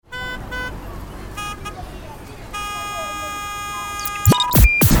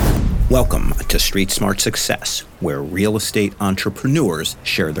Welcome to Street Smart Success, where real estate entrepreneurs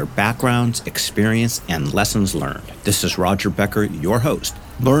share their backgrounds, experience, and lessons learned. This is Roger Becker, your host.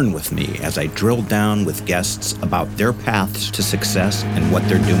 Learn with me as I drill down with guests about their paths to success and what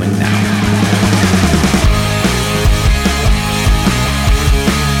they're doing now.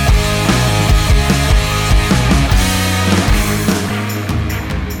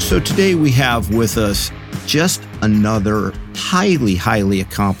 So today we have with us just another highly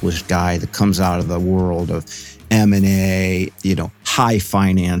accomplished guy that comes out of the world of M&A, high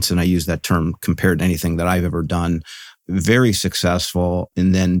finance. And I use that term compared to anything that I've ever done. Very successful,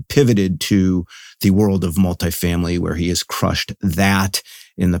 and then pivoted to the world of multifamily, where he has crushed that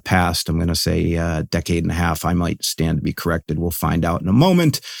in the past. I'm going to say a decade and a half. I might stand to be corrected. We'll find out in a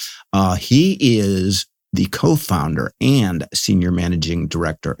moment. He is the co-founder and senior managing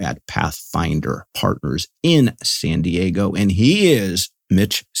director at Pathfinder Partners in San Diego. And he is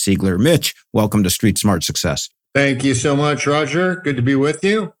Mitch Siegler. Mitch, welcome to Street Smart Success. Thank you so much, Roger. Good to be with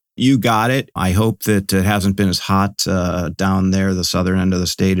you. You got it. I hope that it hasn't been as hot down there, the southern end of the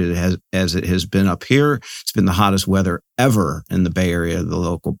state, as it has been up here. It's been the hottest weather ever in the Bay Area, the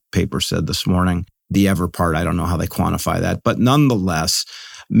local paper said this morning. The ever part, I don't know how they quantify that. But nonetheless,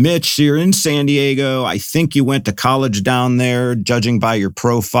 Mitch, you're in San Diego. I think you went to college down there, judging by your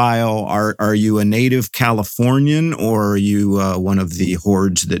profile. Are you a native Californian, or are you one of the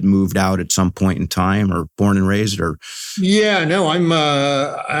hordes that moved out at some point in time, or born and raised? Or Yeah, no, I'm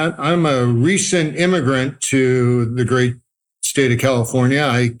a recent immigrant to the great state of California.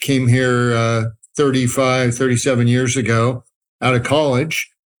 I came here 37 years ago out of college.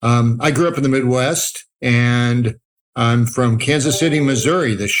 I grew up in the Midwest, and I'm from Kansas City,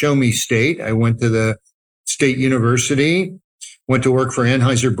 Missouri, the show me state. I went to the state university, went to work for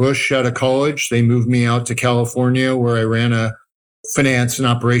Anheuser-Busch out of college. They moved me out to California, where I ran a finance and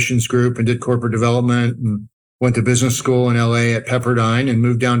operations group and did corporate development, and went to business school in LA at Pepperdine, and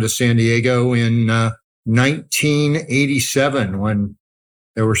moved down to San Diego in 1987, when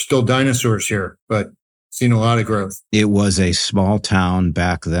there were still dinosaurs here, but seen a lot of growth. It was a small town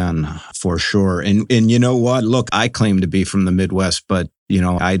back then, for sure. And you know what? Look, I claim to be from the Midwest, but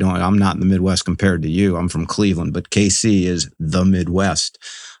I'm not in the Midwest compared to you. I'm from Cleveland, but KC is the Midwest.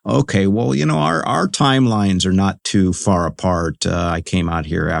 Okay, well, our timelines are not too far apart. I came out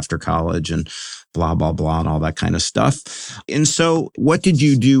here after college and blah, blah, blah, and all that kind of stuff. And so what did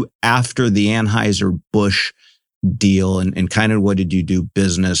you do after the Anheuser-Busch deal, and kind of what did you do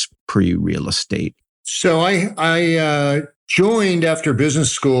business pre-real estate? So I joined after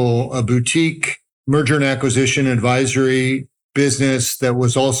business school a boutique merger and acquisition advisory business that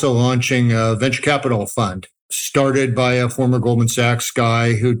was also launching a venture capital fund, started by a former Goldman Sachs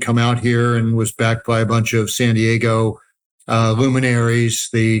guy who'd come out here and was backed by a bunch of San Diego luminaries,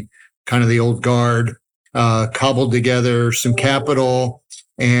 the kind of the old guard, cobbled together some capital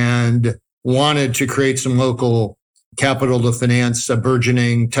and wanted to create some local capital to finance a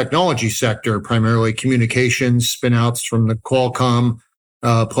burgeoning technology sector, primarily communications, spin-outs from the Qualcomm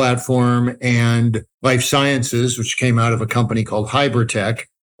platform, and life sciences, which came out of a company called Hybritech,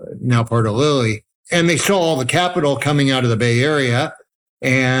 now part of Lilly. And they saw all the capital coming out of the Bay Area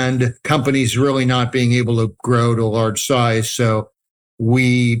and companies really not being able to grow to a large size. So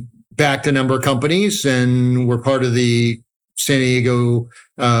we backed a number of companies and were part of the San Diego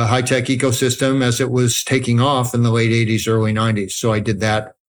high-tech ecosystem as it was taking off in the late 80s, early 90s. So I did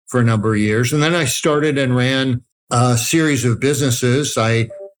that for a number of years. And then I started and ran a series of businesses.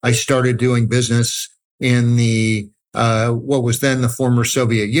 I started doing business in the what was then the former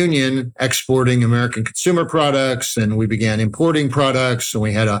Soviet Union, exporting American consumer products, and we began importing products. And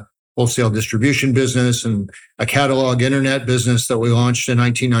we had a wholesale distribution business and a catalog internet business that we launched in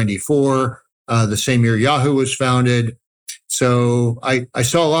 1994, the same year Yahoo was founded. So I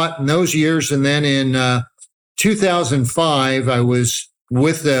saw a lot in those years. And then in 2005, I was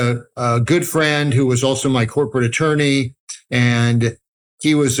with a good friend who was also my corporate attorney. And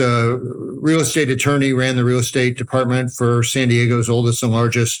he was a real estate attorney, ran the real estate department for San Diego's oldest and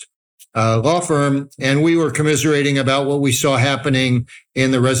largest law firm. And we were commiserating about what we saw happening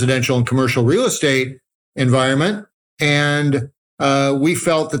in the residential and commercial real estate environment. And we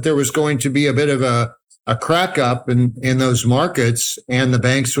felt that there was going to be a bit of a crack up in those markets, and the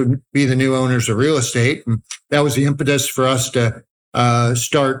banks would be the new owners of real estate. And that was the impetus for us to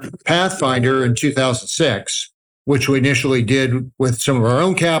start Pathfinder in 2006, which we initially did with some of our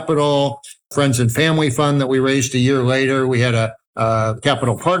own capital, friends and family fund that we raised a year later. We had a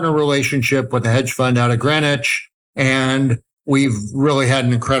capital partner relationship with a hedge fund out of Greenwich, and we've really had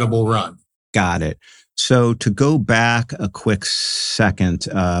an incredible run. Got it. So to go back a quick second,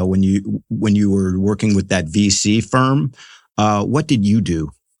 when you were working with that VC firm, what did you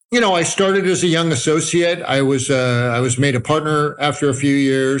do? I started as a young associate. I was made a partner after a few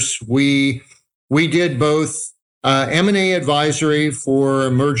years. We did both M&A advisory for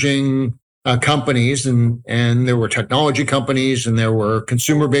emerging companies, and there were technology companies, and there were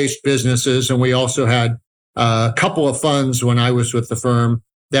consumer-based businesses, and we also had a couple of funds when I was with the firm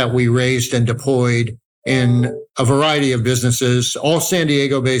that we raised and deployed in a variety of businesses, all San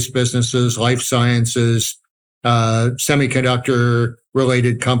Diego-based businesses, life sciences,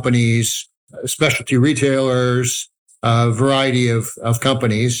 semiconductor-related companies, specialty retailers, a variety of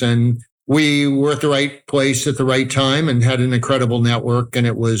companies. And we were at the right place at the right time and had an incredible network. And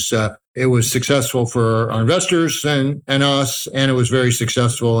it was successful for our investors and us. And it was very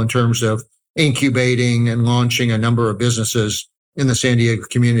successful in terms of incubating and launching a number of businesses in the San Diego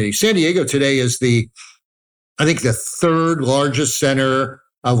community. San Diego today is I think the third largest center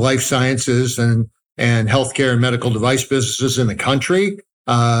of life sciences and healthcare and medical device businesses in the country.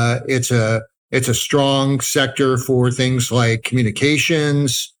 It's a strong sector for things like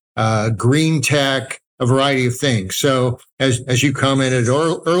communications, green tech, a variety of things. So as you commented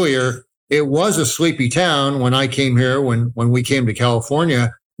earlier, it was a sleepy town when I came here, when we came to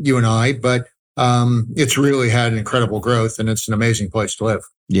California, you and I, but it's really had an incredible growth, and it's an amazing place to live.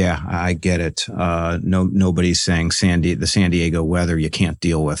 Yeah, I get it. Nobody's saying the San Diego weather you can't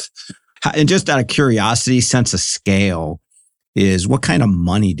deal with. And just out of curiosity, sense of scale, is what kind of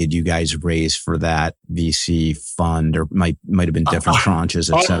money did you guys raise for that VC fund, or might have been different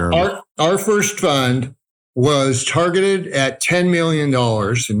tranches, et cetera? Our first fund was targeted at $10 million in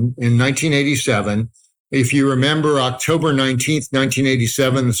 1987. If you remember, October 19th,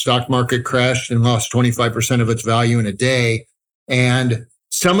 1987, the stock market crashed and lost 25% of its value in a day. And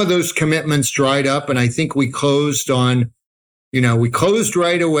some of those commitments dried up. And I think we closed right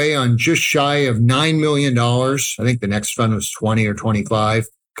away on just shy of $9 million. I think the next fund was 20 or 25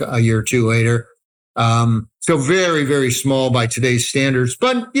 a year or two later. So very, very small by today's standards,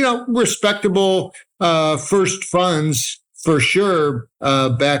 but, respectable, first funds. For sure,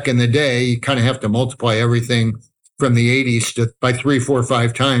 back in the day, you kind of have to multiply everything from the 80s by 3, 4,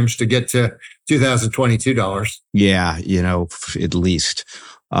 5 times to get to $2022. Yeah, at least.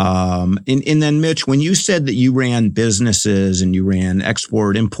 And then, Mitch, when you said that you ran businesses and you ran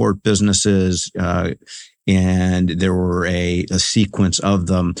export-import businesses, and there were a sequence of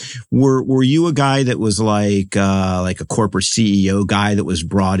them, were you a guy that was like a corporate CEO guy that was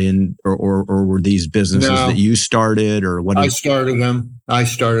brought in, or were these businesses that you started, or what? I started them.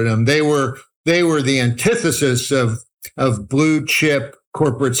 They were the antithesis of blue chip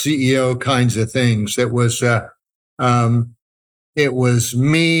corporate CEO kinds of things. It was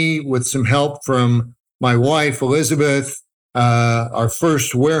me with some help from my wife, Elizabeth. Our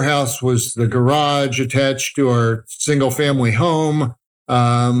first warehouse was the garage attached to our single family home.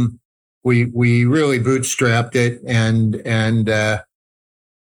 We really bootstrapped it, and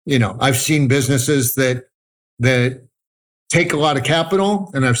I've seen businesses that take a lot of capital,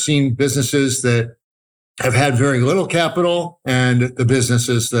 and I've seen businesses that have had very little capital, and the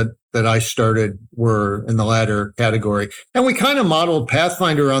businesses that I started were in the latter category. And we kind of modeled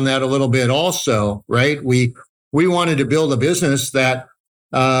Pathfinder on that a little bit also, right? We wanted to build a business that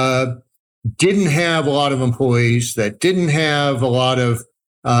didn't have a lot of employees, that didn't have a lot of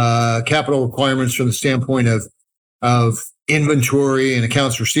capital requirements from the standpoint of inventory and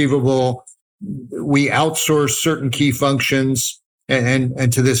accounts receivable. We outsourced certain key functions,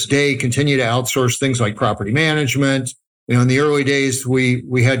 and to this day continue to outsource things like property management. In the early days,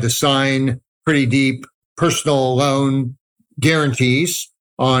 we had to sign pretty deep personal loan guarantees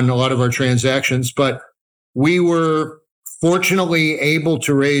on a lot of our transactions, but we were fortunately able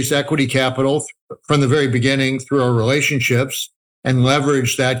to raise equity capital from the very beginning through our relationships and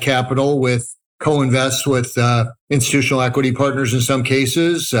leverage that capital with co-invest with institutional equity partners in some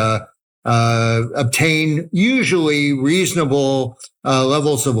cases, obtain usually reasonable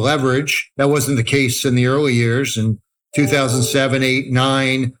levels of leverage. That wasn't the case in the early years. In 2007, 8,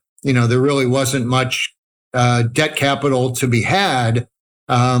 9, there really wasn't much debt capital to be had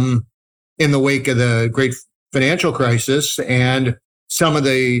in the wake of the great financial crisis. And some of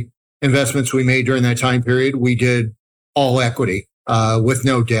the investments we made during that time period, we did all equity with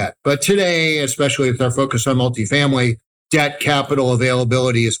no debt. But today, especially with our focus on multifamily, debt capital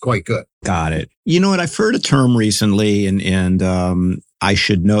availability is quite good. Got it. You know what? I've heard a term recently, and I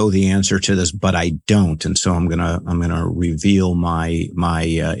should know the answer to this, but I don't. And so I'm gonna reveal my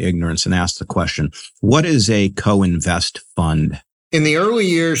ignorance and ask the question: what is a co-invest fund? In the early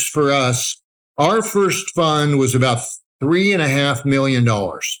years for us, Our first fund was about $3.5 million.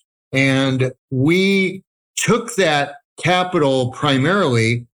 And we took that capital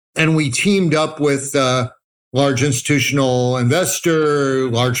primarily and we teamed up with large institutional investor,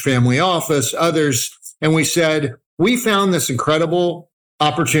 large family office, others. And we said, we found this incredible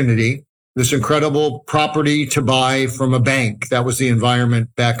opportunity, this incredible property to buy from a bank. That was the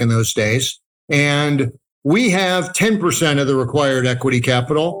environment back in those days. And we have 10% of the required equity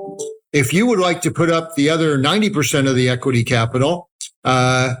capital. If you would like to put up the other 90% of the equity capital,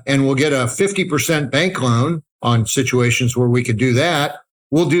 and we'll get a 50% bank loan on situations where we could do that,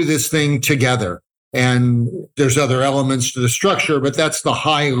 we'll do this thing together. And there's other elements to the structure, but that's the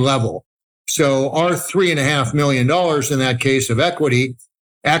high level. So our $3.5 million in that case of equity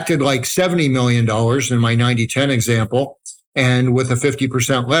acted like $70 million in my 90-10 example. And with a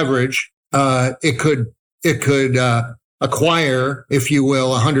 50% leverage, it could acquire, if you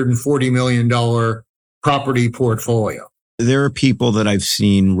will, $140 million property portfolio. There are people that I've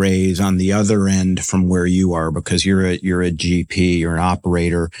seen raise on the other end from where you are, because you're a GP, you're an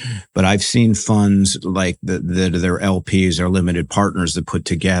operator. But I've seen funds like their LPs, their limited partners, that put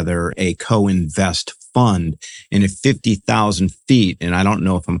together a co-invest fund. And at 50,000 feet, and I don't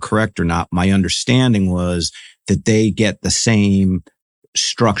know if I'm correct or not, my understanding was that they get the same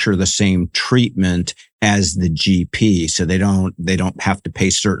structure, the same treatment as the GP. So they don't have to pay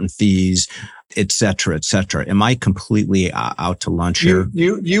certain fees, et cetera, et cetera. Am I completely out to lunch here?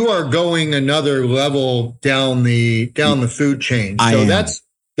 You are going another level down the food chain. So that's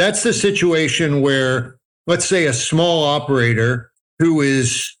the situation where, let's say, a small operator who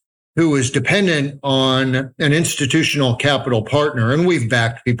is dependent on an institutional capital partner, and we've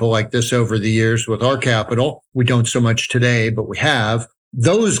backed people like this over the years with our capital. We don't so much today, but we have.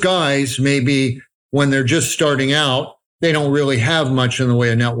 Those guys, maybe when they're just starting out, they don't really have much in the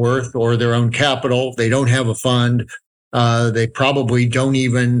way of net worth or their own capital. They don't have a fund. They probably don't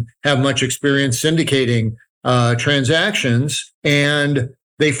even have much experience syndicating transactions. And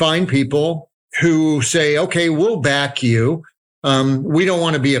they find people who say, okay, we'll back you. We don't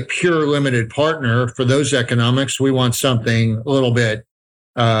want to be a pure limited partner for those economics. We want something a little bit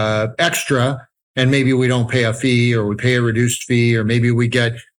extra. And maybe we don't pay a fee, or we pay a reduced fee, or maybe we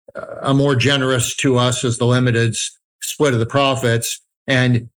get a more generous to us as the limiteds split of the profits.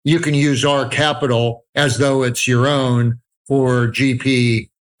 And you can use our capital as though it's your own for GP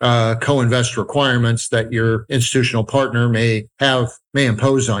co-invest requirements that your institutional partner may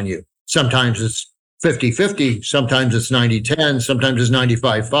impose on you. Sometimes it's 50-50, sometimes it's 90-10, sometimes it's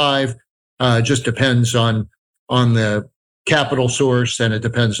 95-5. Just depends on the capital source, and it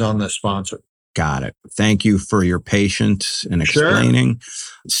depends on the sponsor. Got it. Thank you for your patience in explaining.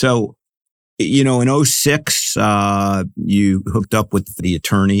 Sure. So, in 2006, you hooked up with the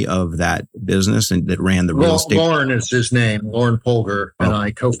attorney of that business and that ran the real estate. Lauren is his name. Lauren Polgar, and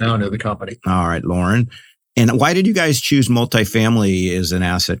I co-founded the company. All right, Lauren. And why did you guys choose multifamily as an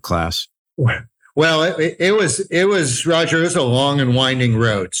asset class? Well, it was, Roger, it was a long and winding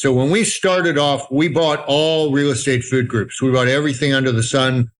road. So when we started off, we bought all real estate food groups. We bought everything under the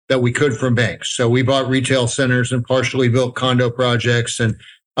sun that we could from banks. So we bought retail centers and partially built condo projects and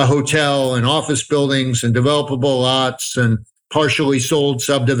a hotel and office buildings and developable lots and partially sold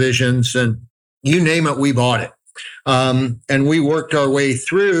subdivisions, and you name it, we bought it. And we worked our way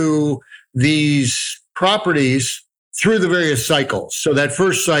through these properties through the various cycles. So that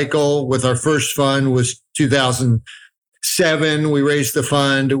first cycle with our first fund was 2007. We raised the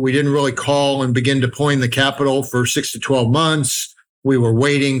fund. We didn't really call and begin deploying the capital for 6 to 12 months. We were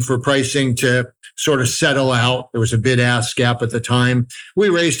waiting for pricing to sort of settle out. There was a bid-ask gap at the time. We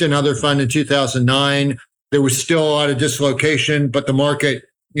raised another fund in 2009. There was still a lot of dislocation, but the market,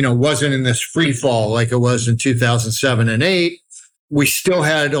 wasn't in this free fall like it was in 2007 and 8. We still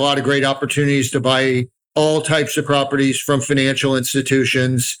had a lot of great opportunities to buy all types of properties from financial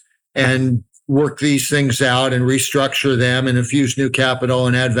institutions and work these things out and restructure them and infuse new capital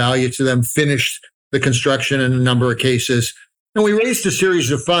and add value to them, finish the construction in a number of cases. And we raised a series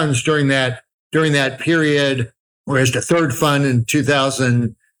of funds during that period. We raised a third fund in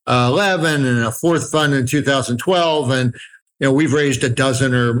 2011 and a fourth fund in 2012. And, we've raised a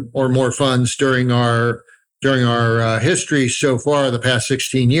dozen or more funds during our history so far, the past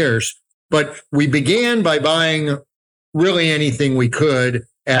 16 years. But we began by buying really anything we could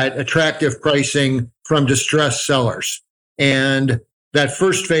at attractive pricing from distressed sellers. And that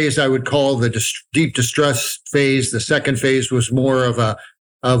first phase I would call the deep distress phase. The second phase was more of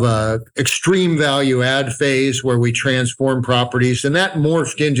a extreme value add phase where we transform properties, and that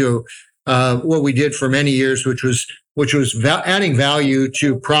morphed into what we did for many years, which was adding value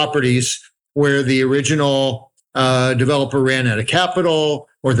to properties where the original developer ran out of capital,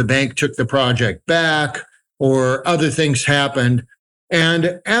 or the bank took the project back, or other things happened.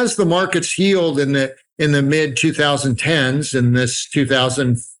 And as the markets healed in the mid 2010s, in this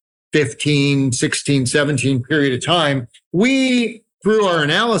 2015, 16, 17 period of time, we, through our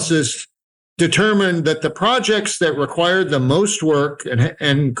analysis, determined that the projects that required the most work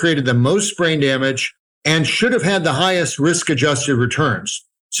and created the most brain damage and should have had the highest risk-adjusted returns.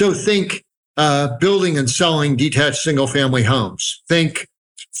 So think building and selling detached single-family homes. Think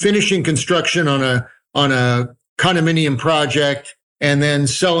finishing construction on a condominium project and then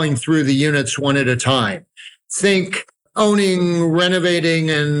selling through the units one at a time. Think owning, renovating,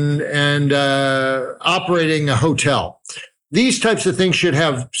 and operating a hotel. These types of things should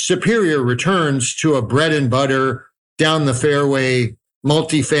have superior returns to a bread and butter, down the fairway,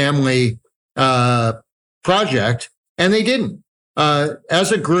 multifamily project, and they didn't.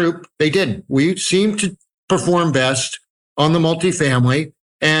 As a group, they didn't. We seemed to perform best on the multifamily,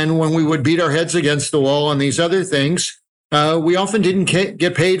 and when we would beat our heads against the wall on these other things, we often didn't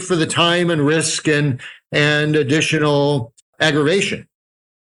get paid for the time and risk and additional aggravation.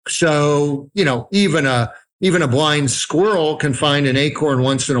 So, even a blind squirrel can find an acorn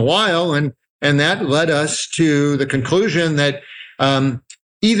once in a while. And that led us to the conclusion that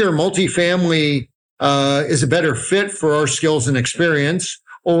either multifamily is a better fit for our skills and experience,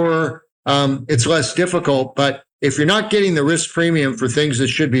 or it's less difficult. But if you're not getting the risk premium for things that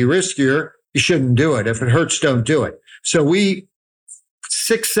should be riskier, you shouldn't do it. If it hurts, don't do it. So we,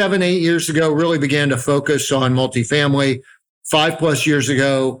 6, 7, 8 years ago, really began to focus on multifamily. 5+ years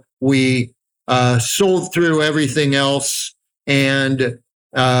ago, we sold through everything else and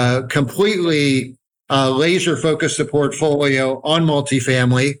completely laser focused the portfolio on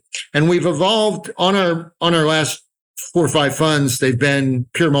multifamily. And we've evolved on our last 4 or 5 funds. They've been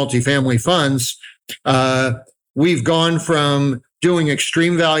pure multifamily funds. We've gone from doing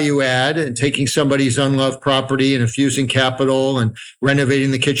extreme value add and taking somebody's unloved property and infusing capital and renovating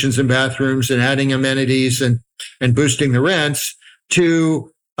the kitchens and bathrooms and adding amenities and boosting the rents,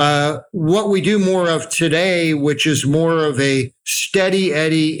 to what we do more of today, which is more of a steady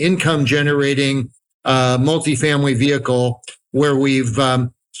Eddie income generating multifamily vehicle where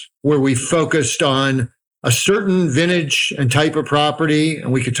we've focused on a certain vintage and type of property,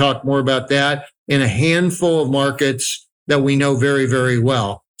 and we could talk more about that, in a handful of markets that we know very, very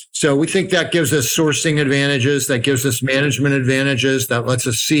well. So we think that gives us sourcing advantages, that gives us management advantages, that lets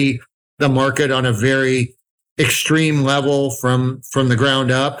us see the market on a very extreme level from the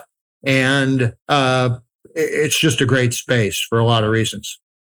ground up. And it's just a great space for a lot of reasons.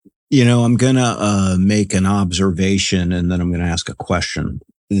 I'm going to make an observation, and then I'm going to ask a question.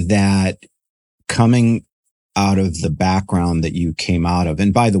 That coming out of the background that you came out of,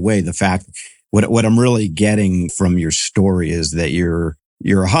 and by the way, the fact, what I'm really getting from your story is that you're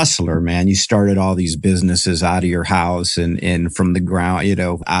a hustler, man. You started all these businesses out of your house and from the ground,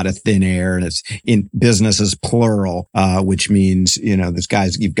 out of thin air, and it's in businesses plural, which means, this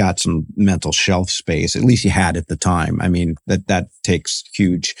guy's, you've got some mental shelf space. At least you had at the time. I mean, that takes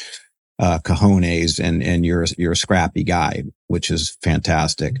huge cojones, and you're a scrappy guy, which is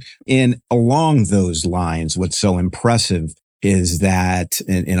fantastic. And along those lines, what's so impressive is that,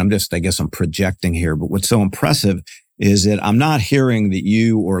 and I guess I'm projecting here, but what's so impressive is that I'm not hearing that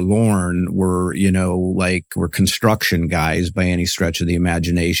you or Lauren were, were construction guys by any stretch of the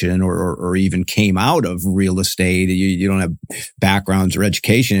imagination, or even came out of real estate. You don't have backgrounds or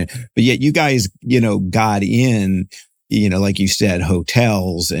education, but yet you guys, got in, like you said,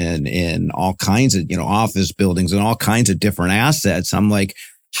 hotels and all kinds of, office buildings and all kinds of different assets. I'm like,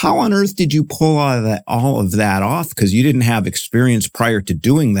 how on earth did you pull all of that off? Because you didn't have experience prior to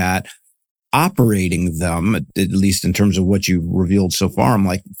doing that, operating them, at least in terms of what you've revealed so far. I'm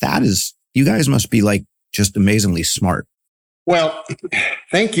like, you guys must be like just amazingly smart. Well,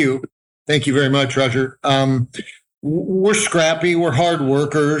 thank you. Thank you very much, Roger. We're scrappy. We're hard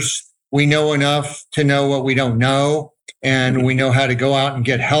workers. We know enough to know what we don't know, and we know how to go out and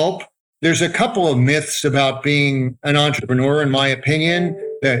get help. There's a couple of myths about being an entrepreneur, in my opinion,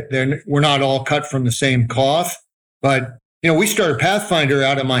 that we're not all cut from the same cloth. But, we started Pathfinder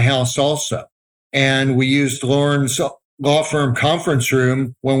out of my house also. And we used Lauren's law firm conference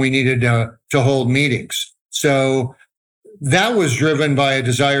room when we needed to hold meetings. So that was driven by a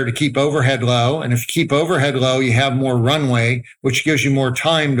desire to keep overhead low. And if you keep overhead low, you have more runway, which gives you more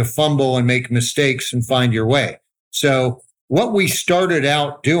time to fumble and make mistakes and find your way. So what we started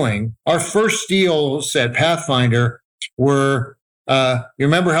out doing, our first deals at Pathfinder were, you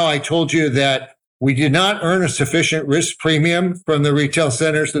remember how I told you that We did not earn a sufficient risk premium from the retail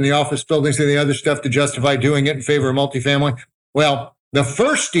centers and the office buildings and the other stuff to justify doing it in favor of multifamily. Well, the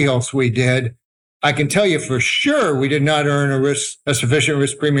first deals we did, I can tell you for sure we did not earn a sufficient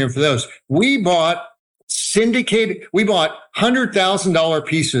risk premium for those. We bought $100,000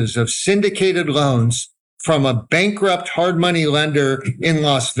 pieces of syndicated loans from a bankrupt hard money lender in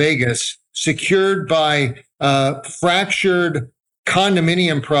Las Vegas, secured by fractured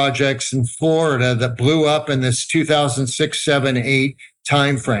condominium projects in Florida that blew up in this 2006, 7, 8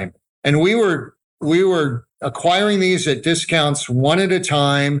 timeframe. And we were acquiring these at discounts one at a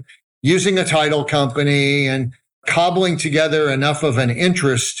time, using a title company and cobbling together enough of an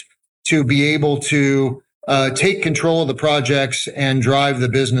interest to be able to take control of the projects and drive the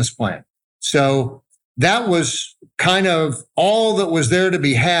business plan. So that was kind of all that was there to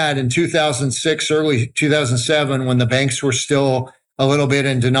be had in 2006, early 2007, when the banks were still a little bit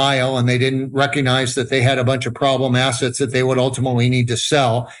in denial and they didn't recognize that they had a bunch of problem assets that they would ultimately need to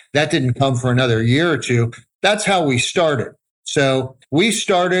sell. That didn't come for another year or two. That's how we started. So we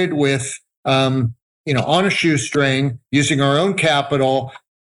started with, on a shoestring, using our own capital,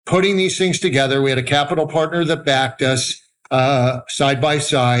 putting these things together. We had a capital partner that backed us side by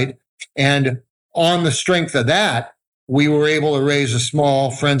side. And on the strength of that, we were able to raise a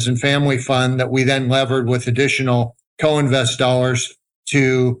small friends and family fund that we then levered with additional co-invest dollars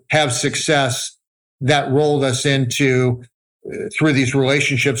to have success that rolled us into, through these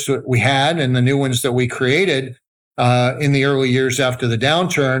relationships that we had and the new ones that we created in the early years after the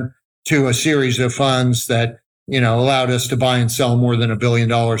downturn, to a series of funds that, allowed us to buy and sell more than $1 billion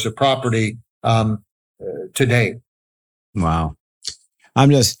of property to date. Wow. I'm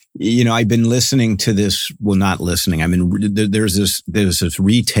just, I've been listening to this. Well, not listening. I mean, there's this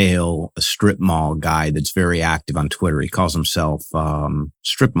retail strip mall guy that's very active on Twitter. He calls himself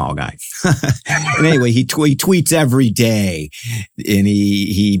Strip Mall Guy. And anyway, he tweets every day, and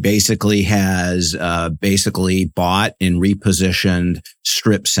he basically has bought and repositioned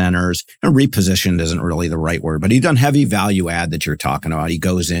strip centers. And repositioned isn't really the right word, but he's done heavy value add that you're talking about. He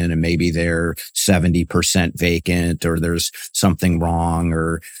goes in and maybe they're 70% vacant, or there's something wrong,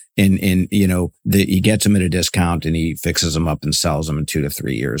 or he gets them at a discount and he fixes them up and sells them in 2 to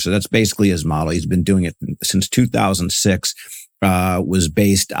 3 years. So that's basically his model. He's been doing it since 2006. Was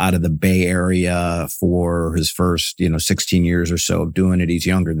based out of the Bay Area for his first, 16 years or so of doing it. He's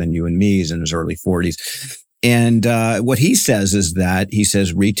younger than you and me. He's in his early 40s. And what he says is that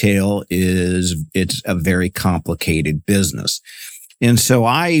retail it's a very complicated business. And so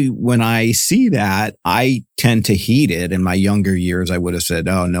when I see that, I tend to heed it. In my younger years, I would have said,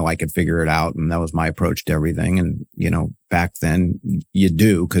 oh, no, I could figure it out. And that was my approach to everything. And, back then you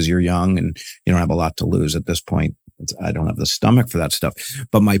do, because you're young and you don't have a lot to lose at this point. I don't have the stomach for that stuff.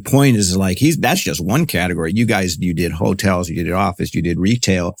 But my point is that's just one category. You guys, you did hotels, you did office, you did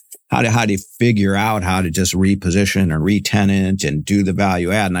retail. How do you figure out how to just reposition and re-tenant and do the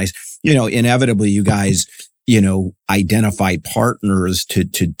value add? And inevitably you guys, identified partners to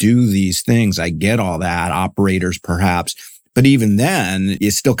do these things. I get all that, operators perhaps, but even then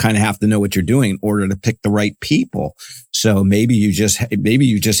you still kind of have to know what you're doing in order to pick the right people. So maybe you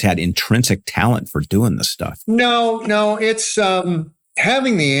just had intrinsic talent for doing this stuff. No, it's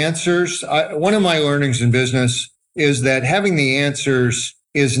having the answers. One of my learnings in business is that having the answers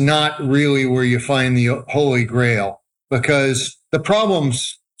is not really where you find the holy grail, because the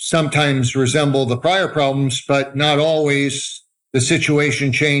problems sometimes resemble the prior problems, but not always. The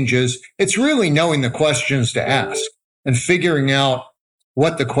situation changes. It's really knowing the questions to ask and figuring out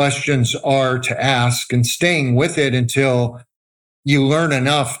what the questions are to ask and staying with it until you learn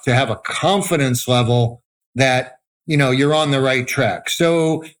enough to have a confidence level that, you're on the right track.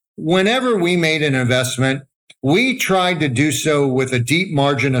 So whenever we made an investment, we tried to do so with a deep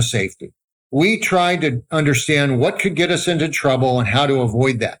margin of safety. We tried to understand what could get us into trouble and how to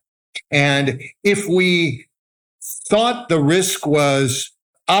avoid that. And if we thought the risk was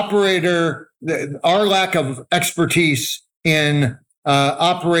our lack of expertise in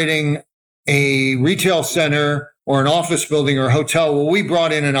operating a retail center or an office building or a hotel, well, we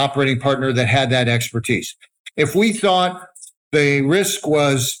brought in an operating partner that had that expertise. If we thought the risk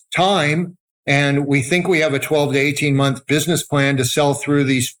was time, and we think we have a 12 to 18 month business plan to sell through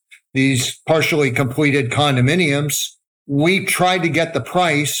these partially completed condominiums, we tried to get the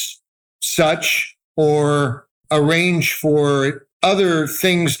price such or arrange for other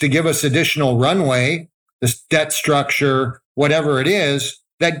things to give us additional runway, this debt structure, whatever it is,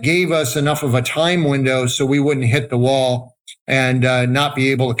 that gave us enough of a time window so we wouldn't hit the wall and not be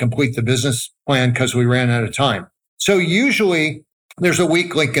able to complete the business plan because we ran out of time. So usually there's a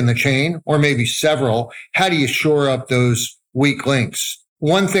weak link in the chain, or maybe several. How do you shore up those weak links?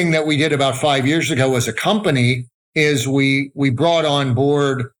 One thing that we did about 5 years ago as a company is we brought on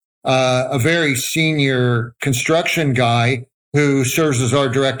board a very senior construction guy who serves as our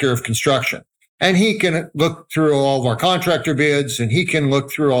director of construction. And he can look through all of our contractor bids, and he can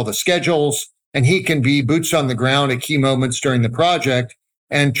look through all the schedules, and he can be boots on the ground at key moments during the project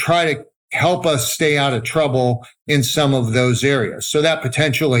and try to help us stay out of trouble in some of those areas. So that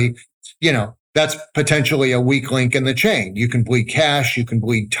potentially, that's potentially a weak link in the chain. You can bleed cash, you can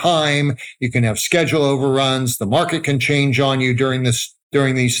bleed time, you can have schedule overruns. The market can change on you during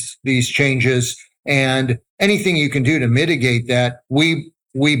these changes, and anything you can do to mitigate that, we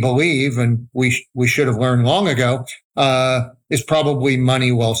believe, and we should have learned long ago, is probably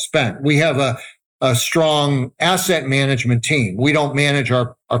money well spent. We have a strong asset management team. We don't manage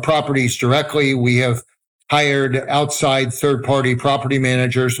our properties directly. We have hired outside third-party property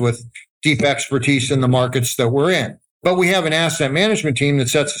managers with deep expertise in the markets that we're in. But we have an asset management team that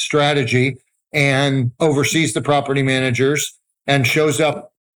sets a strategy and oversees the property managers and shows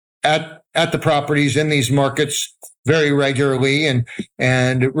up at the properties in these markets very regularly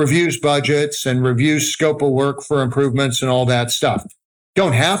and reviews budgets and reviews scope of work for improvements and all that stuff.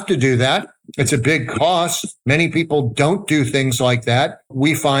 Don't have to do that. It's a big cost. Many people don't do things like that.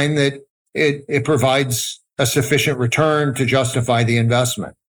 We find that it provides a sufficient return to justify the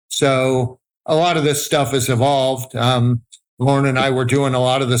investment. So a lot of this stuff has evolved. Lauren and I were doing a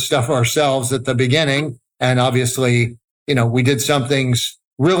lot of this stuff ourselves at the beginning. And obviously, we did some things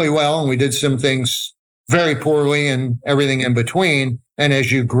really well and we did some things very poorly and everything in between. And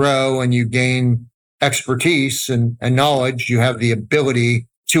as you grow and you gain expertise and knowledge, you have the ability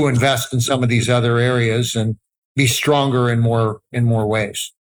to invest in some of these other areas and be stronger in more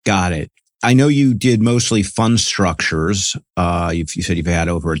ways. Got it. I know you did mostly fund structures. You said you've had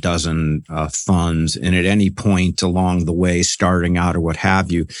over a dozen funds, and at any point along the way, starting out or what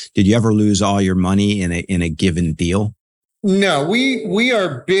have you, did you ever lose all your money in a given deal? No, we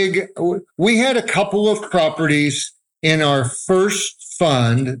are big. We had a couple of properties in our first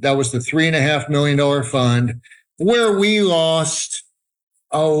fund. That was the $3.5 million fund, where we lost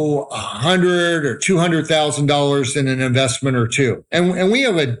 $100,000 or $200,000 in an investment or two. And we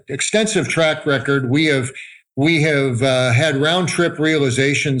have an extensive track record. We have had round trip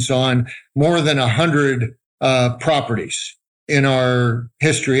realizations on more than 100 properties in our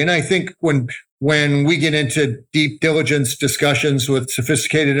history. And I think when we get into deep diligence discussions with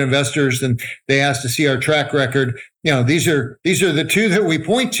sophisticated investors and they ask to see our track record, these are the two that we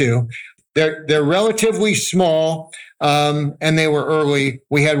point to. They're relatively small, and they were early.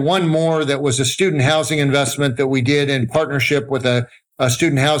 We had one more that was a student housing investment that we did in partnership with a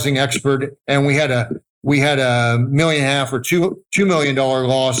student housing expert, and we had a $1.5 million or $2 million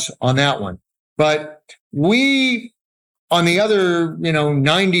loss on that one. But we, on the other,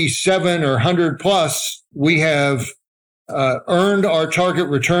 97 or 100 plus, we have earned our target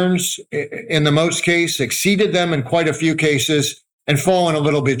returns in the most case, exceeded them in quite a few cases, and fallen a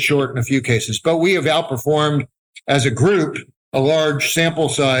little bit short in a few cases. But we have outperformed as a group a large sample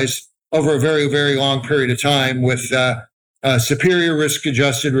size over a very, very long period of time with superior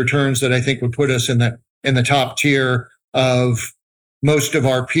risk-adjusted returns that I think would put us in the top tier of most of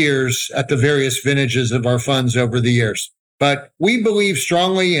our peers at the various vintages of our funds over the years. But we believe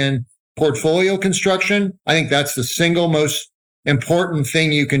strongly in portfolio construction. I think that's the single most important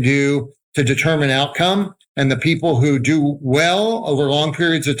thing you can do to determine outcome. And the people who do well over long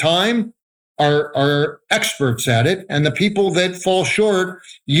periods of time are experts at it. And the people that fall short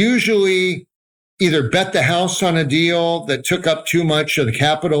usually either bet the house on a deal that took up too much of the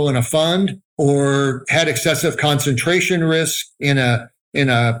capital in a fund, or had excessive concentration risk in a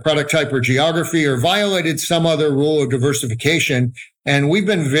product type or geography, or violated some other rule of diversification. And we've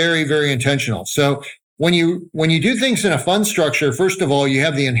been very, very intentional. So when you do things in a fund structure, first of all, you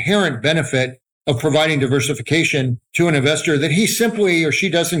have the inherent benefit of providing diversification to an investor that he simply or she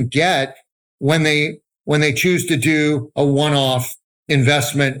doesn't get when they choose to do a one-off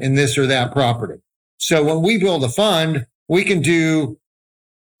investment in this or that property. So when we build a fund, we can do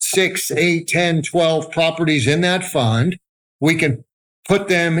 6, 8, 10, 12 properties in that fund. We can put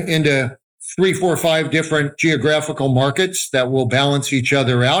them into 3, 4, 5 different geographical markets that will balance each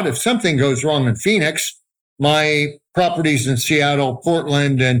other out. If something goes wrong in Phoenix, my properties in Seattle,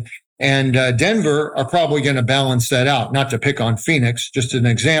 Portland, and Denver are probably going to balance that out. Not to pick on Phoenix, just an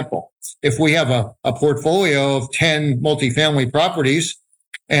example. If we have a portfolio of 10 multifamily properties,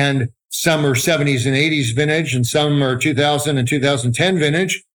 and some are 70s and 80s vintage, and some are 2000 and 2010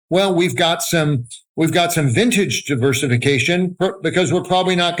 vintage, well, we've got some we've got some vintage diversification because we're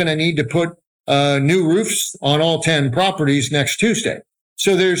probably not going to need to put new roofs on all 10 properties next Tuesday.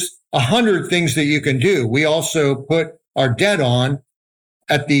 So there's 100 things that you can do. We also put our debt on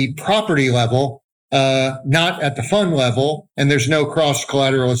at the property level, not at the fund level, and there's no cross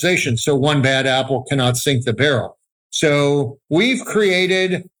collateralization. So one bad apple cannot sink the barrel. So we've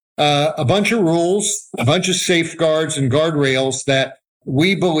created a bunch of rules, a bunch of safeguards and guardrails that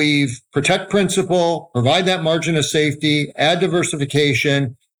we believe protect principal, provide that margin of safety, add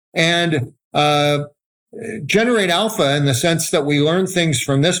diversification, and generate alpha in the sense that we learn things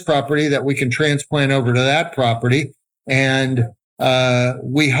from this property that we can transplant over to that property. And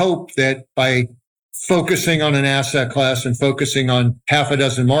we hope that by focusing on an asset class and focusing on half a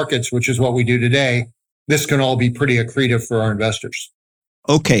dozen markets, which is what we do today, this can all be pretty accretive for our investors.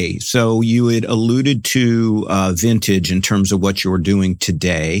 Okay, so you had alluded to vintage in terms of what you're doing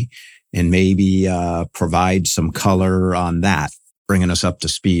today, and maybe provide some color on that, bringing us up to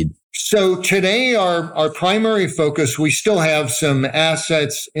speed. So today, our primary focus, we still have some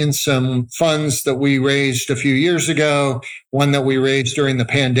assets in some funds that we raised a few years ago, one that we raised during the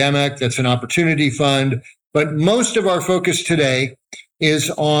pandemic, that's an opportunity fund. But most of our focus today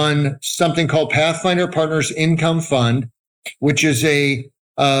is on something called Pathfinder Partners Income Fund, which is a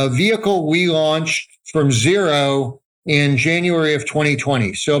vehicle we launched from zero in January of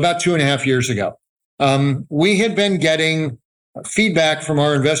 2020, so about 2.5 years ago. We had been getting feedback from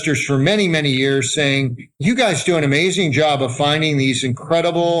our investors for many, many years saying, you guys do an amazing job of finding these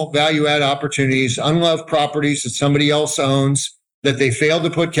incredible value-add opportunities, unloved properties that somebody else owns, that they failed to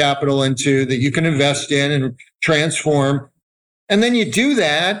put capital into, that you can invest in and transform. And then you do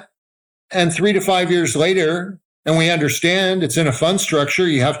that, and 3 to 5 years later, and we understand it's in a fund structure,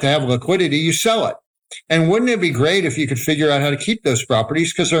 you have to have liquidity, you sell it. And wouldn't it be great if you could figure out how to keep those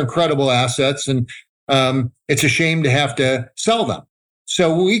properties because they're incredible assets, and it's a shame to have to sell them.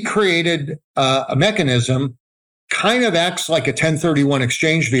 So we created a mechanism, kind of acts like a 1031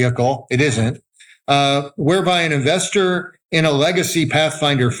 exchange vehicle. It isn't, whereby an investor in a legacy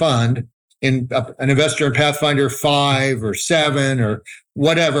Pathfinder fund, an investor in Pathfinder 5 or 7 or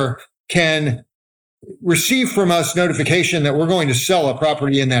whatever, can receive from us notification that we're going to sell a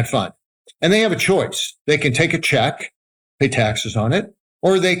property in that fund. And they have a choice. They can take a check, pay taxes on it,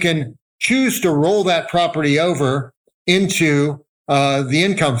 or they can choose to roll that property over into the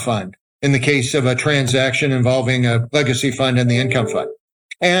income fund in the case of a transaction involving a legacy fund and the income fund.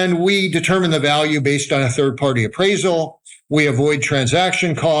 And we determine the value based on a third-party appraisal. We avoid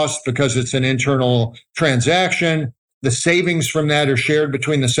transaction costs because it's an internal transaction. The savings from that are shared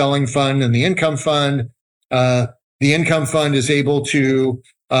between the selling fund and the income fund. The income fund is able to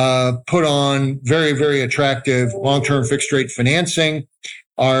put on very, very attractive long-term fixed-rate financing.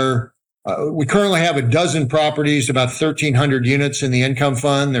 We currently have a dozen properties, about 1,300 units in the income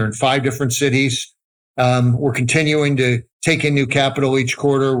fund. They're in 5 different cities. We're continuing to take in new capital each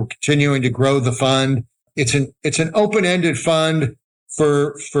quarter. We're continuing to grow the fund. It's an open-ended fund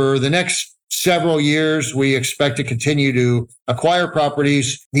for the next several years. We expect to continue to acquire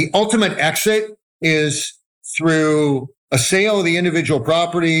properties. The ultimate exit is through a sale of the individual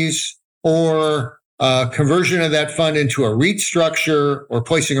properties or conversion of that fund into a REIT structure or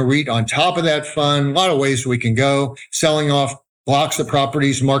placing a REIT on top of that fund. A lot of ways we can go, selling off blocks of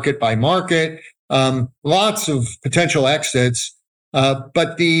properties market by market, lots of potential exits.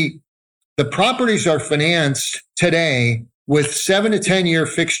 But the properties are financed today with 7 to 10 year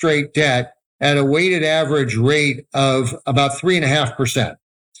fixed rate debt at a weighted average rate of about 3.5%,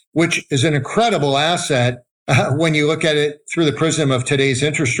 which is an incredible asset when you look at it through the prism of today's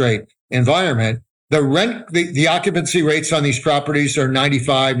interest rate environment. The occupancy rates on these properties are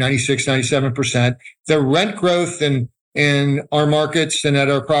 95, 96, 97%. The rent growth in our markets and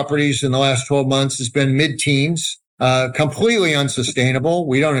at our properties in the last 12 months has been mid-teens, completely unsustainable.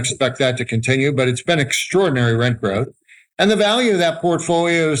 We don't expect that to continue, but it's been extraordinary rent growth. And the value of that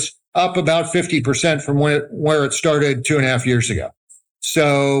portfolio is up about 50% from where it started 2.5 years ago.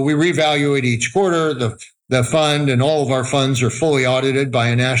 So we reevaluate each quarter. The fund and all of our funds are fully audited by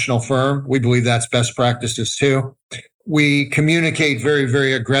a national firm. We believe that's best practices too. We communicate very,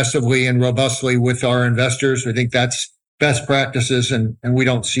 very aggressively and robustly with our investors. We think that's best practices, and we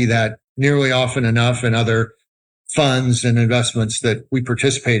don't see that nearly often enough in other funds and investments that we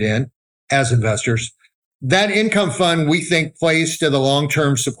participate in as investors. That income fund, we think, plays to the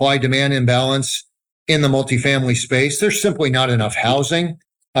long-term supply-demand imbalance in the multifamily space. There's simply not enough housing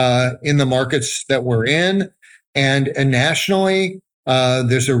in the markets that we're in. And nationally,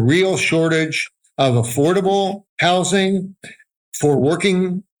 there's a real shortage of affordable housing for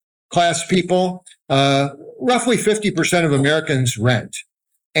working class people, roughly 50% of Americans rent.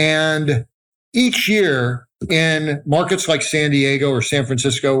 And each year in markets like San Diego or San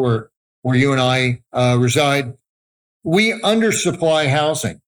Francisco, where you and I reside, we undersupply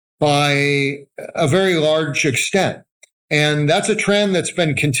housing by a very large extent. And that's a trend that's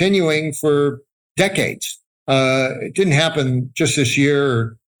been continuing for decades. It didn't happen just this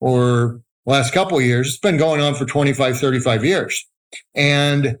year or last couple of years. It's been going on for 25, 35 years.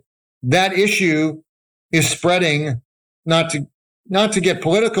 And that issue is spreading, not to get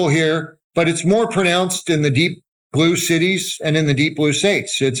political here, but it's more pronounced in the deep blue cities and in the deep blue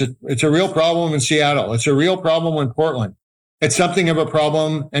states. It's a real problem in Seattle. It's a real problem in Portland. It's something of a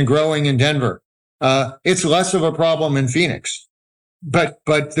problem and growing in Denver. It's less of a problem in Phoenix, but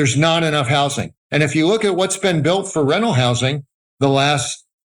there's not enough housing. And if you look at what's been built for rental housing the last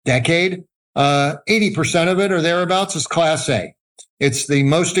decade, 80% of it or thereabouts is Class A. It's the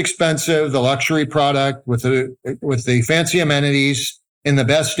most expensive, the luxury product with the fancy amenities in the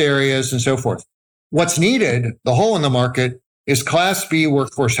best areas and so forth. What's needed, the hole in the market, is Class B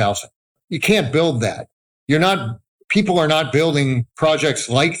workforce housing. You can't build that. People are not building projects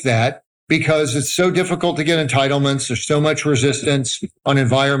like that because it's so difficult to get entitlements. There's so much resistance on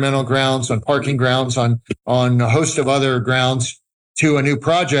environmental grounds, on parking grounds, on a host of other grounds to a new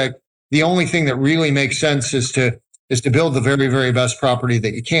project. The only thing that really makes sense is to build the very, very best property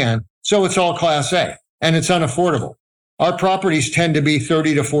that you can. So it's all Class A, and it's unaffordable. Our properties tend to be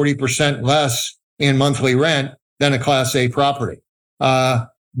 30 to 40% less in monthly rent than a Class A property.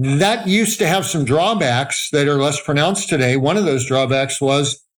 That used to have some drawbacks that are less pronounced today. One of those drawbacks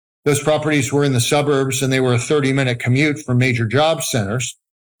was those properties were in the suburbs and they were a 30-minute commute from major job centers.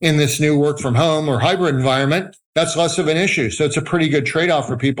 In this new work from home or hybrid environment, that's less of an issue. So it's a pretty good trade-off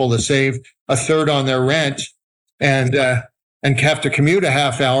for people to save a third on their rent and have to commute a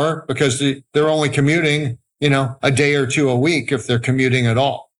half hour because they're only commuting, a day or two a week if they're commuting at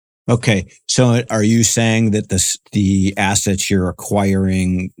all. Okay. So are you saying that the assets you're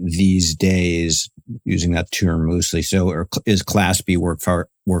acquiring these days, using that term loosely, is Class B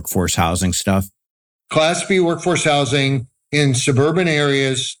workforce housing stuff? Class B workforce housing in suburban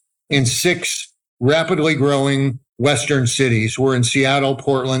areas in 6 rapidly growing Western cities. We're in Seattle,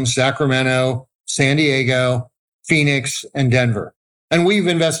 Portland, Sacramento, San Diego, Phoenix, and Denver. And we've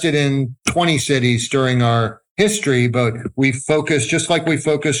invested in 20 cities during our history, but we focused, just like we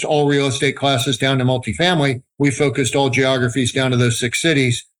focused all real estate classes down to multifamily, we focused all geographies down to those 6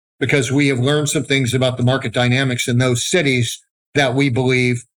 cities because we have learned some things about the market dynamics in those cities that we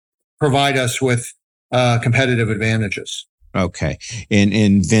believe provide us with competitive advantages. Okay.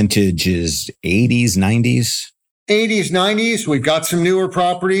 In vintage is 80s, 90s? 80s, 90s. We've got some newer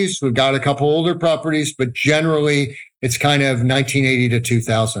properties. We've got a couple older properties, but generally it's kind of 1980 to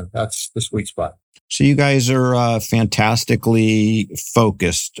 2000. That's the sweet spot. So you guys are fantastically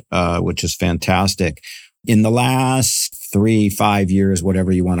focused, which is fantastic. In the last 3-5 years,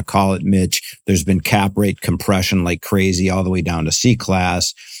 whatever you want to call it, Mitch, there's been cap rate compression like crazy all the way down to C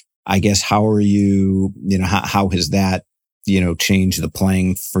class. I guess, how are you, how has that, changed the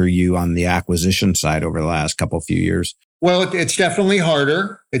playing for you on the acquisition side over the last few years? Well, it's definitely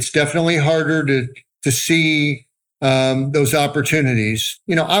harder. It's definitely harder to see those opportunities.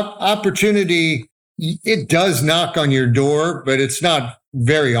 Opportunity, it does knock on your door, but it's not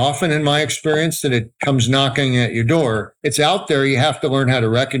very often in my experience that it comes knocking at your door. It's out there. You have to learn how to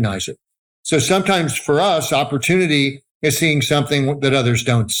recognize it. So sometimes for us, opportunity is seeing something that others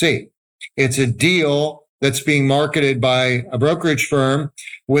don't see. It's a deal that's being marketed by a brokerage firm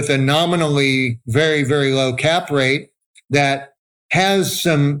with a nominally very, very low cap rate that has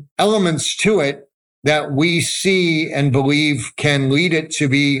some elements to it that we see and believe can lead it to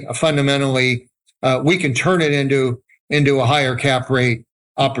be a fundamentally, we can turn it into a higher cap rate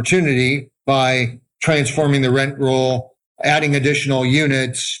opportunity by transforming the rent roll, adding additional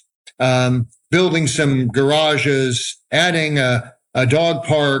units, building some garages, adding a dog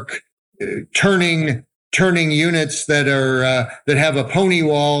park, turning units that have a pony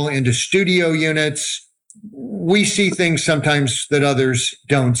wall into studio units. We see things sometimes that others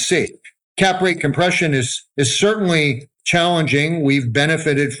don't see. Cap rate compression is certainly challenging. We've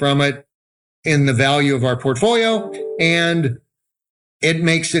benefited from it in the value of our portfolio, and it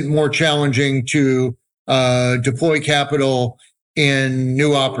makes it more challenging to deploy capital in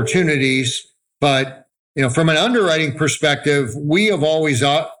new opportunities. But from an underwriting perspective, we have always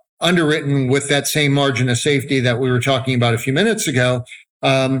underwritten with that same margin of safety that we were talking about a few minutes ago.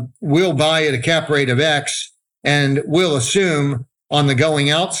 We'll buy at a cap rate of X, and we'll assume on the going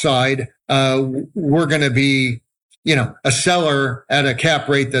outside, we're going to be a seller at a cap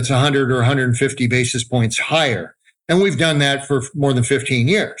rate that's 100 or 150 basis points higher. And we've done that for more than 15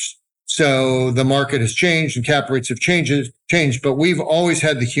 years. So the market has changed and cap rates have changed, but we've always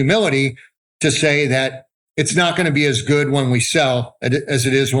had the humility to say that it's not going to be as good when we sell as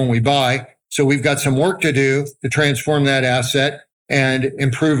it is when we buy. So we've got some work to do to transform that asset and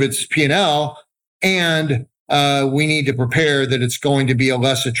improve its P&L. And we need to prepare that it's going to be a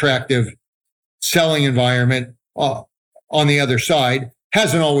less attractive selling environment on the other side.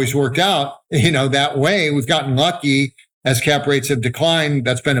 Hasn't always worked out, that way. We've gotten lucky as cap rates have declined.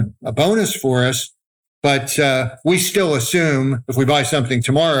 That's been a bonus for us. But we still assume if we buy something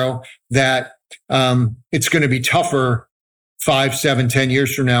tomorrow that it's going to be tougher 5, 7, 10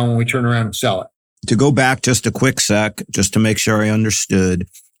 years from now when we turn around and sell it. To go back just a quick sec, just to make sure I understood,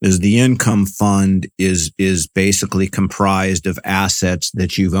 is the income fund is basically comprised of assets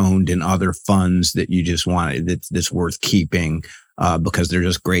that you've owned in other funds that you just wanted, that's worth keeping because they're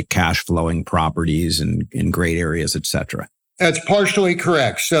just great cash flowing properties and in great areas, et cetera. That's partially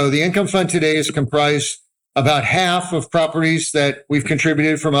correct. So the income fund today is comprised about half of properties that we've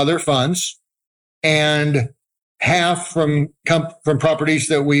contributed from other funds and half from properties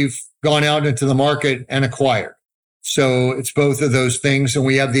that we've gone out into the market and acquired. So it's both of those things, and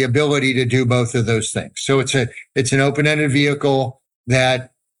we have the ability to do both of those things. So it's an open-ended vehicle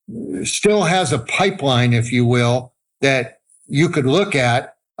that still has a pipeline, if you will, that you could look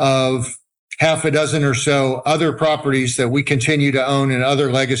at of half a dozen or so other properties that we continue to own in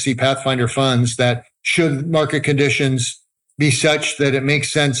other legacy Pathfinder funds that, should market conditions be such that it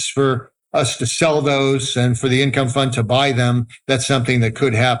makes sense for us to sell those and for the income fund to buy them, that's something that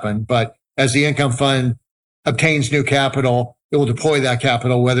could happen. But as the income fund obtains new capital, it will deploy that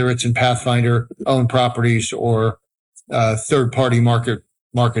capital, whether it's in Pathfinder owned properties or third-party market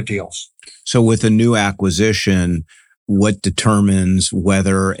deals. So with a new acquisition, what determines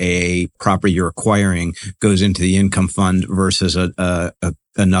whether a property you're acquiring goes into the income fund versus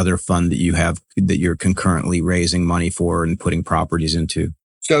another fund that you have that you're concurrently raising money for and putting properties into?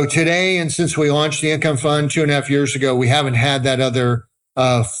 So today, and since we launched the income fund 2.5 years ago, we haven't had that other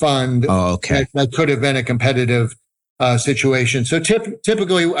fund. Oh, okay. That could have been a competitive situation. So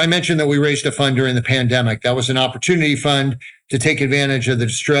typically, I mentioned that we raised a fund during the pandemic. That was an opportunity fund to take advantage of the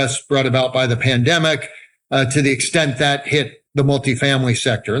distress brought about by the pandemic to the extent that hit the multifamily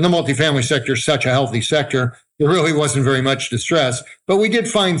sector. And the multifamily sector is such a healthy sector, there really wasn't very much distress. But we did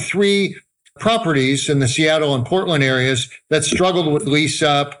find 3 properties in the Seattle and Portland areas that struggled with lease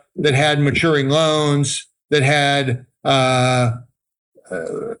up, that had maturing loans, that had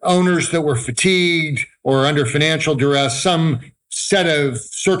owners that were fatigued or under financial duress, some set of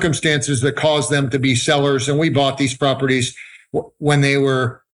circumstances that caused them to be sellers. And we bought these properties when they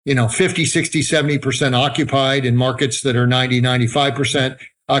were, 50, 60, 70% occupied in markets that are 90, 95%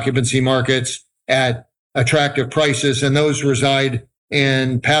 occupancy markets at attractive prices. And those reside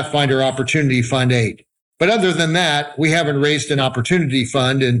in Pathfinder Opportunity Fund 8. But other than that, we haven't raised an opportunity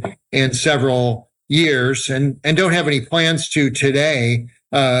fund in several years and don't have any plans to today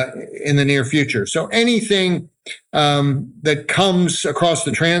in the near future. So anything that comes across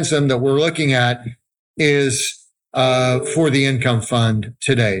the transom that we're looking at is for the income fund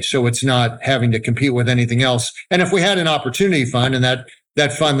today. So it's not having to compete with anything else. And if we had an opportunity fund, and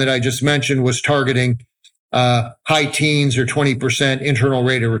that fund that I just mentioned was targeting high teens or 20% internal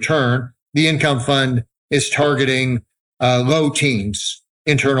rate of return, the income fund is targeting low teens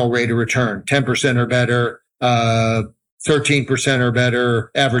internal rate of return, 10% or better, 13% or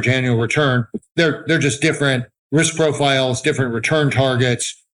better average annual return. They're just different risk profiles, different return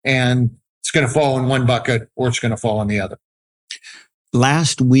targets, and it's going to fall in one bucket or it's going to fall in the other.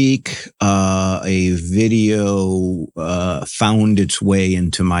 Last week, a video found its way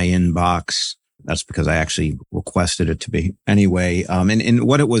into my inbox. That's because I actually requested it to be anyway. And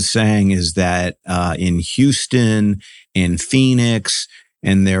what it was saying is that in Houston, in Phoenix,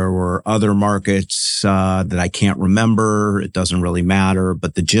 and there were other markets that I can't remember. It doesn't really matter.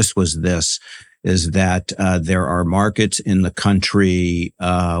 But the gist was this, is that there are markets in the country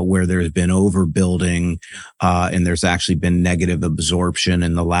where there's been overbuilding and there's actually been negative absorption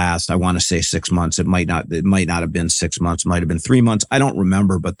in the last, I want to say 6 months. It might not have been 6 months, might have been 3 months. I don't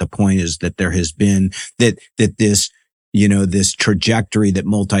remember, but the point is that there has been that this, this trajectory that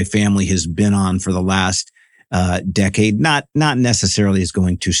multifamily has been on for the last decade, not necessarily is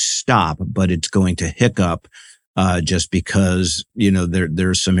going to stop, but it's going to hiccup. Just because,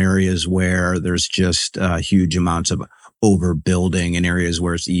 there's some areas where there's just huge amounts of overbuilding in areas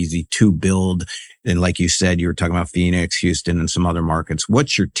where it's easy to build. And like you said, you were talking about Phoenix, Houston, and some other markets.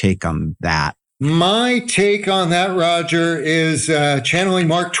 What's your take on that? My take on that, Roger, is channeling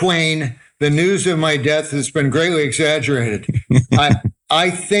Mark Twain. The news of my death has been greatly exaggerated. I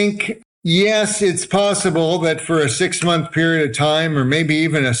think, yes, it's possible that for a 6-month period of time, or maybe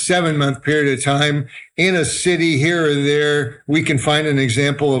even a 7-month period of time, in a city here or there, we can find an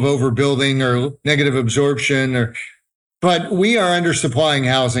example of overbuilding or negative absorption. But we are undersupplying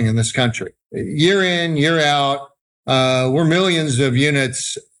housing in this country. Year in, year out, we're millions of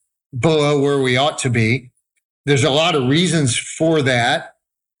units below where we ought to be. There's a lot of reasons for that.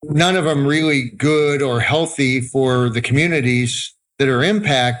 None of them really good or healthy for the communities that are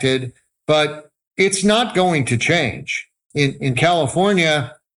impacted, but it's not going to change. In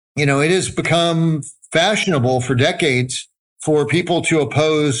California, it has become fashionable for decades for people to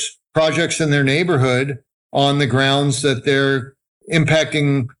oppose projects in their neighborhood on the grounds that they're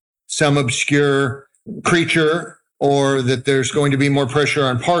impacting some obscure creature, or that there's going to be more pressure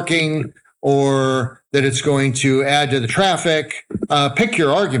on parking, or that it's going to add to the traffic. Pick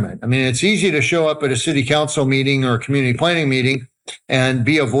your argument. I mean, it's easy to show up at a city council meeting or a community planning meeting and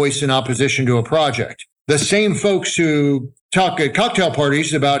be a voice in opposition to a project. The same folks who talk at cocktail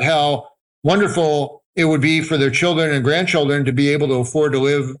parties about how wonderful it would be for their children and grandchildren to be able to afford to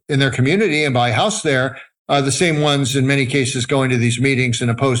live in their community and buy a house there are the same ones in many cases going to these meetings and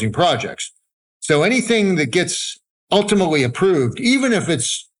opposing projects. So anything that gets ultimately approved, even if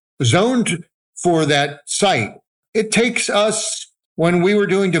it's zoned for that site, it takes us, when we were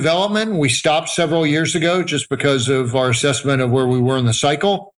doing development, we stopped several years ago just because of our assessment of where we were in the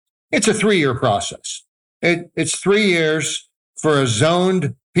cycle. It's a 3-year process. It's 3 years for a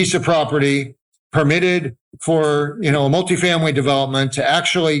zoned piece of property permitted for, a multifamily development to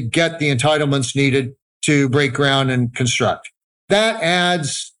actually get the entitlements needed to break ground and construct. That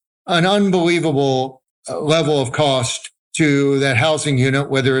adds an unbelievable level of cost to that housing unit,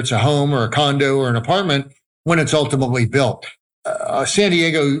 whether it's a home or a condo or an apartment, when it's ultimately built. San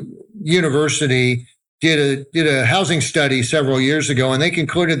Diego University did a housing study several years ago, and they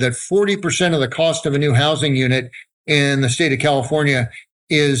concluded that 40% of the cost of a new housing unit in the state of California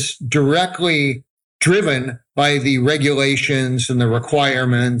is directly driven by the regulations and the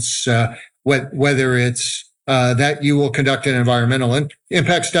requirements, whether it's that you will conduct an environmental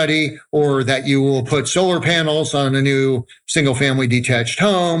impact study, or that you will put solar panels on a new single-family detached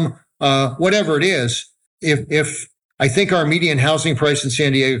home, whatever it is. If I think our median housing price in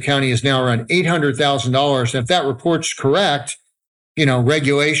San Diego County is now around $800,000, and if that report's correct,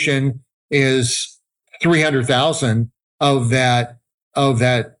 regulation is $300,000 of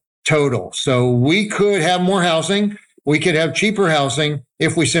that total. So we could have more housing. We could have cheaper housing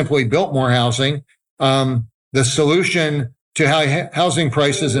if we simply built more housing. The solution to high housing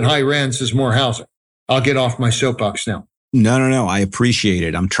prices and high rents is more housing. I'll get off my soapbox now. No. I appreciate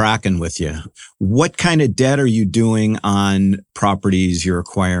it. I'm tracking with you. What kind of debt are you doing on properties you're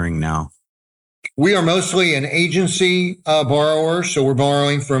acquiring now? We are mostly an agency borrower, so we're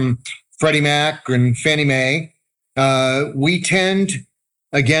borrowing from Freddie Mac and Fannie Mae. We tend,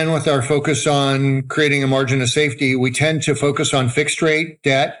 again, with our focus on creating a margin of safety, we tend to focus on fixed rate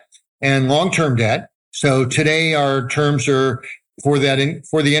debt and long-term debt. So today our terms are for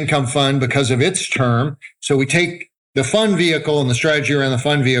the income fund because of its term. So we take the fund vehicle and the strategy around the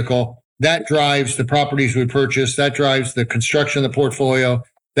fund vehicle, that drives the properties we purchase, that drives the construction of the portfolio,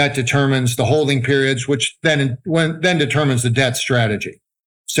 that determines the holding periods, which then determines the debt strategy.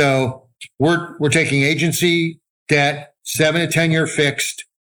 So we're taking agency debt, 7 to 10 year fixed.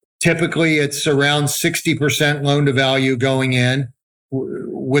 Typically it's around 60% loan to value going in.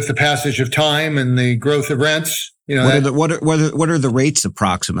 With the passage of time and the growth of rents, what are the rates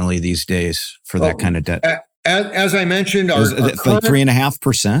approximately these days for that kind of debt? As I mentioned, our like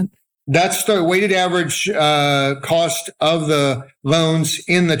 3.5%. That's the weighted average cost of the loans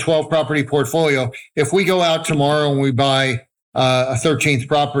in the 12 property portfolio. If we go out tomorrow and we buy a 13th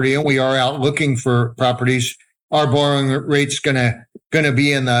property, and we are out looking for properties, our borrowing rate's gonna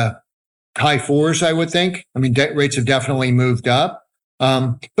be in the high 4s, I would think. I mean, debt rates have definitely moved up.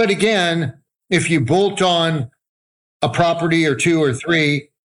 But again, if you bolt on a property or 2 or 3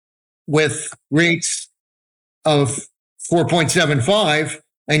 with rates of 4.75,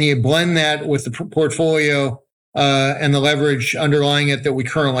 and you blend that with the portfolio and the leverage underlying it that we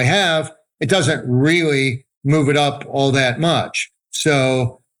currently have, it doesn't really move it up all that much.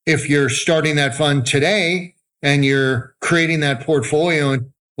 So if you're starting that fund today and you're creating that portfolio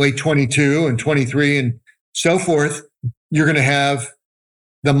in late 22 and 23 and so forth, you're going to have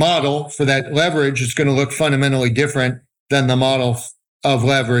the model for that leverage is going to look fundamentally different than the model of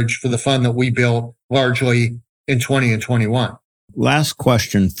leverage for the fund that we built largely in 20 and 21. Last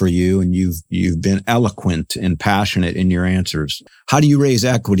question for you, and you've been eloquent and passionate in your answers. How do you raise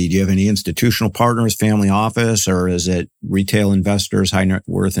equity? Do you have any institutional partners, family office, or is it retail investors, high net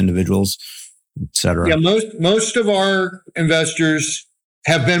worth individuals, et cetera? Yeah, most of our investors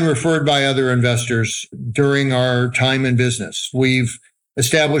have been referred by other investors during our time in business. We've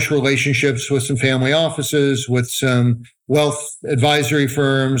established relationships with some family offices, with some wealth advisory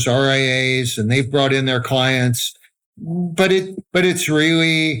firms, RIAs, and they've brought in their clients. But it's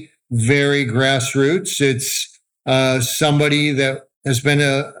really very grassroots. It's somebody that has been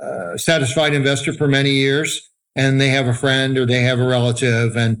a satisfied investor for many years, and they have a friend or they have a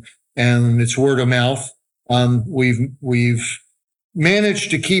relative, and it's word of mouth. We've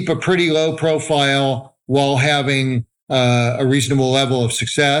managed to keep a pretty low profile while having a reasonable level of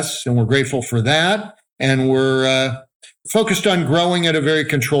success, and we're grateful for that. And we're focused on growing at a very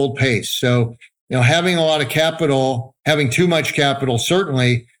controlled pace. So, having a lot of capital, having too much capital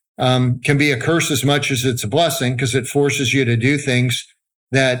certainly can be a curse as much as it's a blessing, because it forces you to do things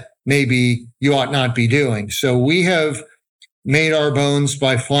that maybe you ought not be doing. So we have made our bones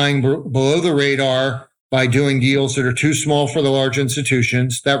by flying below the radar, by doing deals that are too small for the large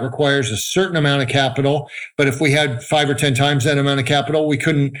institutions. That requires a certain amount of capital. But if we had 5 or 10 times that amount of capital, we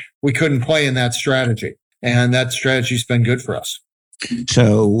couldn't play in that strategy. And that strategy's been good for us.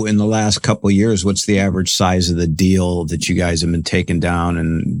 So in the last couple of years, what's the average size of the deal that you guys have been taking down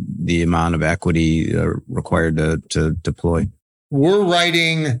and the amount of equity required to deploy? We're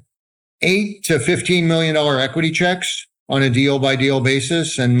writing $8 to $15 million equity checks on a deal by deal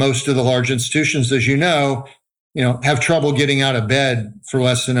basis. And most of the large institutions, as you know, have trouble getting out of bed for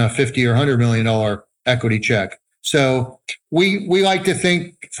less than a $50 or $100 million equity check. So we like to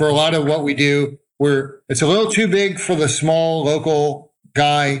think for a lot of what we do, it's a little too big for the small local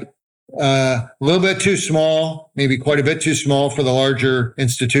guy, a little bit too small, maybe quite a bit too small for the larger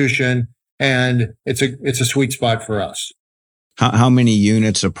institution. And it's a sweet spot for us. How many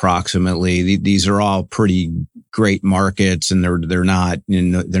units approximately? These are all pretty great markets, and they're not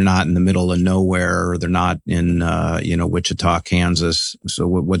in the middle of nowhere, or they're not in Wichita, Kansas. So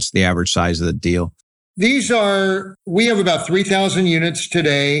what's the average size of the deal? We have about 3,000 units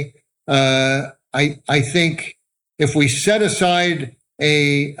today. I think if we set aside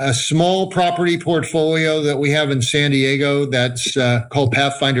a small property portfolio that we have in San Diego that's called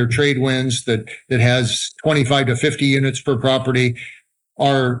Pathfinder Tradewinds that has 25 to 50 units per property,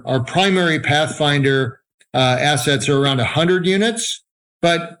 our primary Pathfinder assets are around 100 units.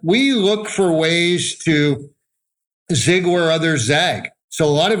 But we look for ways to zig where others zag. So a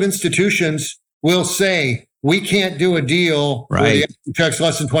lot of institutions will say, we can't do a deal where the equity check's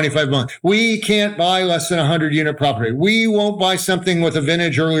less than 25 months. We can't buy less than 100 unit property. We won't buy something with a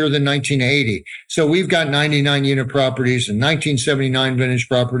vintage earlier than 1980. So we've got 99 unit properties and 1979 vintage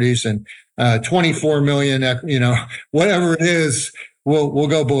properties and 24 million, whatever it is, we'll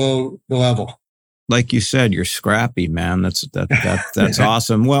go below the level. Like you said, you're scrappy, man. That's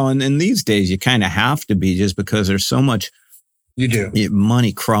awesome. Well, and in these days, you kind of have to be, just because there's so much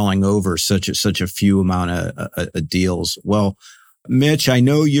money crawling over such a few amount of deals. Well, Mitch, I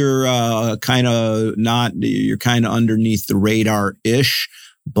know you're kind of underneath the radar-ish,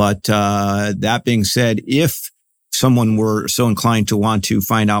 but that being said, if someone were so inclined to want to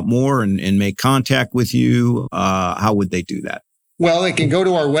find out more and make contact with you, how would they do that? Well, they can go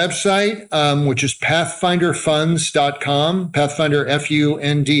to our website, which is pathfinderfunds.com,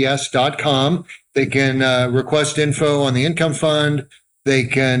 pathfinderfunds.com. They can request info on the income fund. They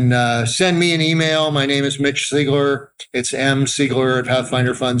can send me an email. My name is Mitch Siegler. It's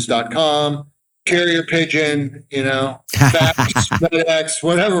msiegler@pathfinderfunds.com. Carrier pigeon, fax, FedEx,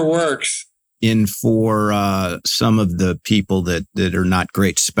 whatever works. In for some of the people that are not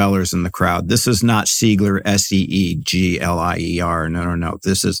great spellers in the crowd, this is not Siegler, Seeglier. No.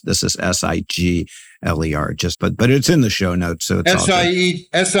 This is Sigler. But it's in the show notes, so it's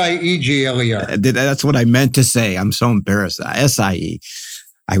Siegler. That's what I meant to say. I'm so embarrassed. SIE.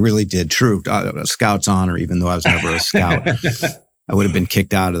 I really did. True. A Scout's honor, even though I was never a Scout. I would have been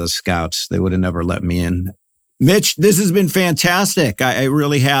kicked out of the Scouts. They would have never let me in. Mitch, this has been fantastic. It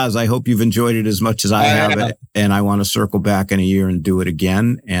really has. I hope you've enjoyed it as much as I have. And I want to circle back in a year and do it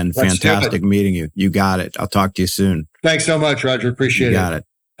again. And fantastic meeting you. You got it. I'll talk to you soon. Thanks so much, Roger. Appreciate it. You got it.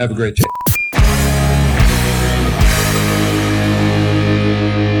 Have a great day.